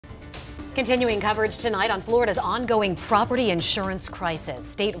Continuing coverage tonight on Florida's ongoing property insurance crisis.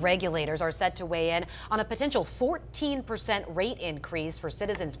 State regulators are set to weigh in on a potential 14% rate increase for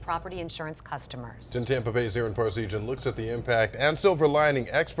Citizens property insurance customers. In Tampa Bay's Aaron Parsegian looks at the impact and silver lining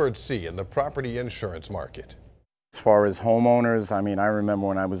experts see in the property insurance market. As far as homeowners, I mean, I remember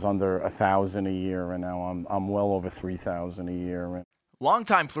when I was under $1,000 a year, and now I'm well over $3,000 a year.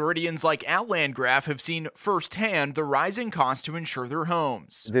 Longtime Floridians like Al Landgraf have seen firsthand the rising cost to insure their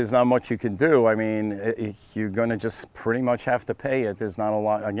homes. There's not much you can do. I mean, you're going to just pretty much have to pay it. There's not a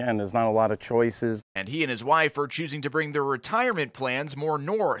lot, again, there's not a lot of choices. And he and his wife are choosing to bring their retirement plans more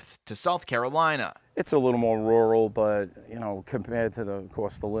north to South Carolina. It's a little more rural, but, you know, compared to the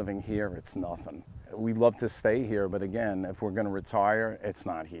cost of living here, it's nothing. We'd love to stay here, but again, if we're going to retire, it's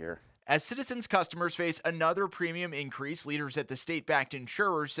not here. As Citizens customers face another premium increase, leaders at the state-backed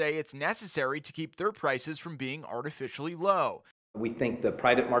insurers say it's necessary to keep their prices from being artificially low. We think the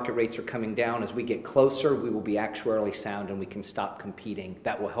private market rates are coming down. As we get closer, we will be actuarially sound and we can stop competing.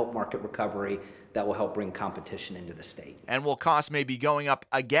 That will help market recovery. That will help bring competition into the state. And while costs may be going up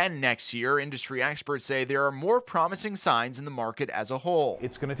again next year, industry experts say there are more promising signs in the market as a whole.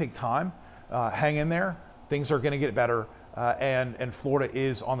 It's going to take time. Hang in there. Things are going to get better. And Florida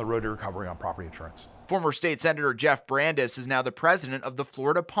is on the road to recovery on property insurance. Former State Senator Jeff Brandes is now the president of the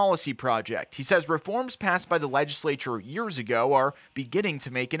Florida Policy Project. He says reforms passed by the legislature years ago are beginning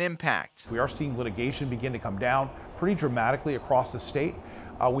to make an impact. We are seeing litigation begin to come down pretty dramatically across the state.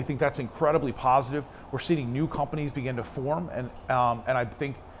 We think that's incredibly positive. We're seeing new companies begin to form, and I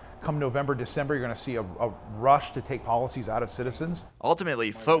think come November, December, you're going to see a rush to take policies out of Citizens.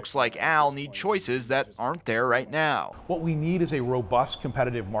 Ultimately, folks like Al need choices that aren't there right now. What we need is a robust,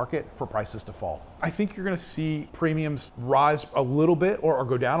 competitive market for prices to fall. I think you're going to see premiums rise a little bit or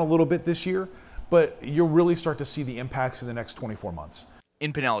go down a little bit this year, but you'll really start to see the impacts in the next 24 months.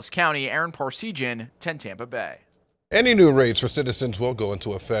 In Pinellas County, Aaron Parsegian, 10 Tampa Bay. Any new rates for Citizens will go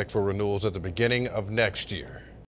into effect for renewals at the beginning of next year.